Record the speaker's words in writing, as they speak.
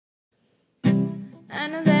I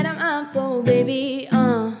know that I'm up for, baby,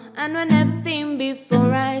 I know everything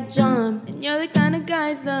before I jump. And you're the kind of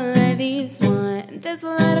guys that ladies want. And there's a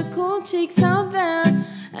lot of cool chicks out there.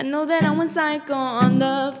 I know that I'm a psycho on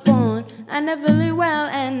the phone. I never live well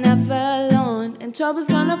and never alone. And trouble's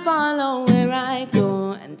gonna follow where I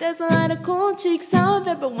go. And there's a lot of cool chicks out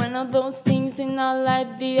there, but one of those things is not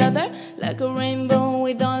like the other. Like a rainbow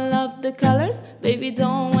with all of the colors. Baby,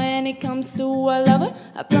 don't when it comes to a lover.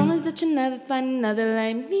 I promise that you'll never find another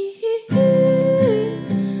like me.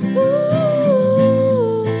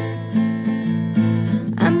 Ooh,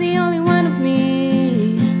 I'm the only one of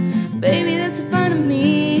me. Baby, that's the fun of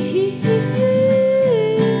me.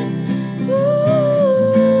 Ooh,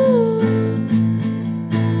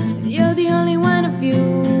 you're the only one of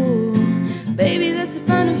you. Baby, that's the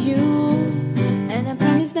fun of you. And I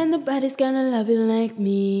promise that nobody's gonna love you like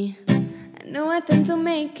me. I know I think they'll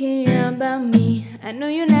make it about me. I know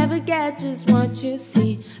you never get just what you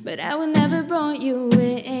see, but I will never bore you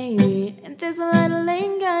away. And there's a lot of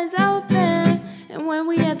lame guys out there. And when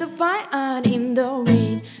we had the fight out in the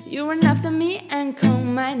rain, you run after me and call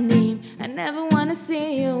my name. I never wanna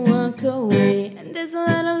see you walk away. And there's a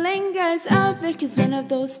lot of lame guys out there, cause one of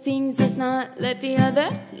those things is not like the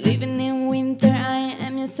other. Living in winter, I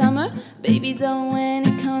am your summer. Baby, don't when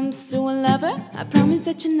it comes to a lover. I promise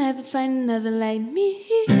that you'll never find another like me.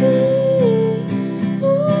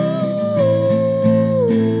 Ooh,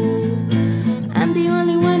 I'm the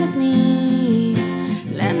only one of me.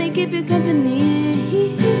 Let me keep you company.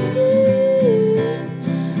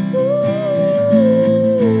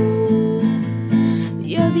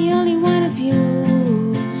 You're the only one of you.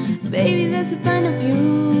 Baby, that's the fun of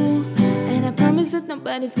you. And I promise that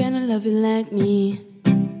nobody's gonna love you like me.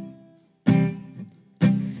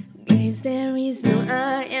 Guess there is no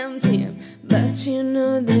I am team, but you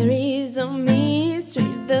know there is on me.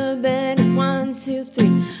 Straight the bed, 1, 2,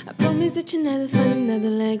 3. I promise that you never find another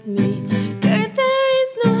like me. Girl, there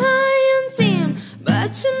is no I am team,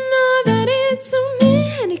 but you know that it's on me.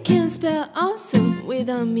 And you can't spell awesome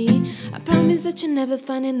without me. I promise that you never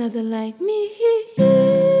find another like me.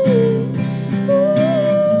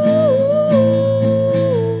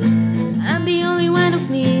 I'm the only one of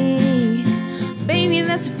me. Baby,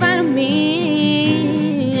 that's in front of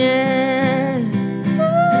me. Yeah.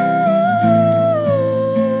 Ooh,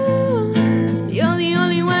 you're the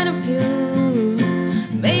only one of you.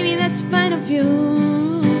 Baby, that's in front of you.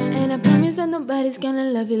 And I promise that nobody's gonna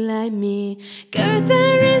love you like me. Girl,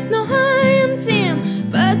 there is no I am team,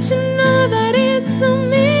 but you know that it's on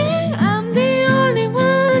me. I'm the only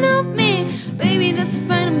one of me. Baby, that's in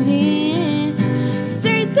front of me.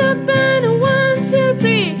 Straight up and 1, 2,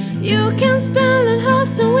 3. You can spell and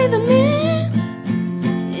hustle with me.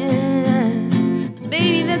 Yeah,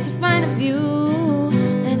 baby, that's a fine of you.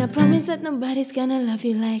 And I promise that nobody's gonna love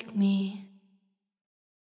you like me.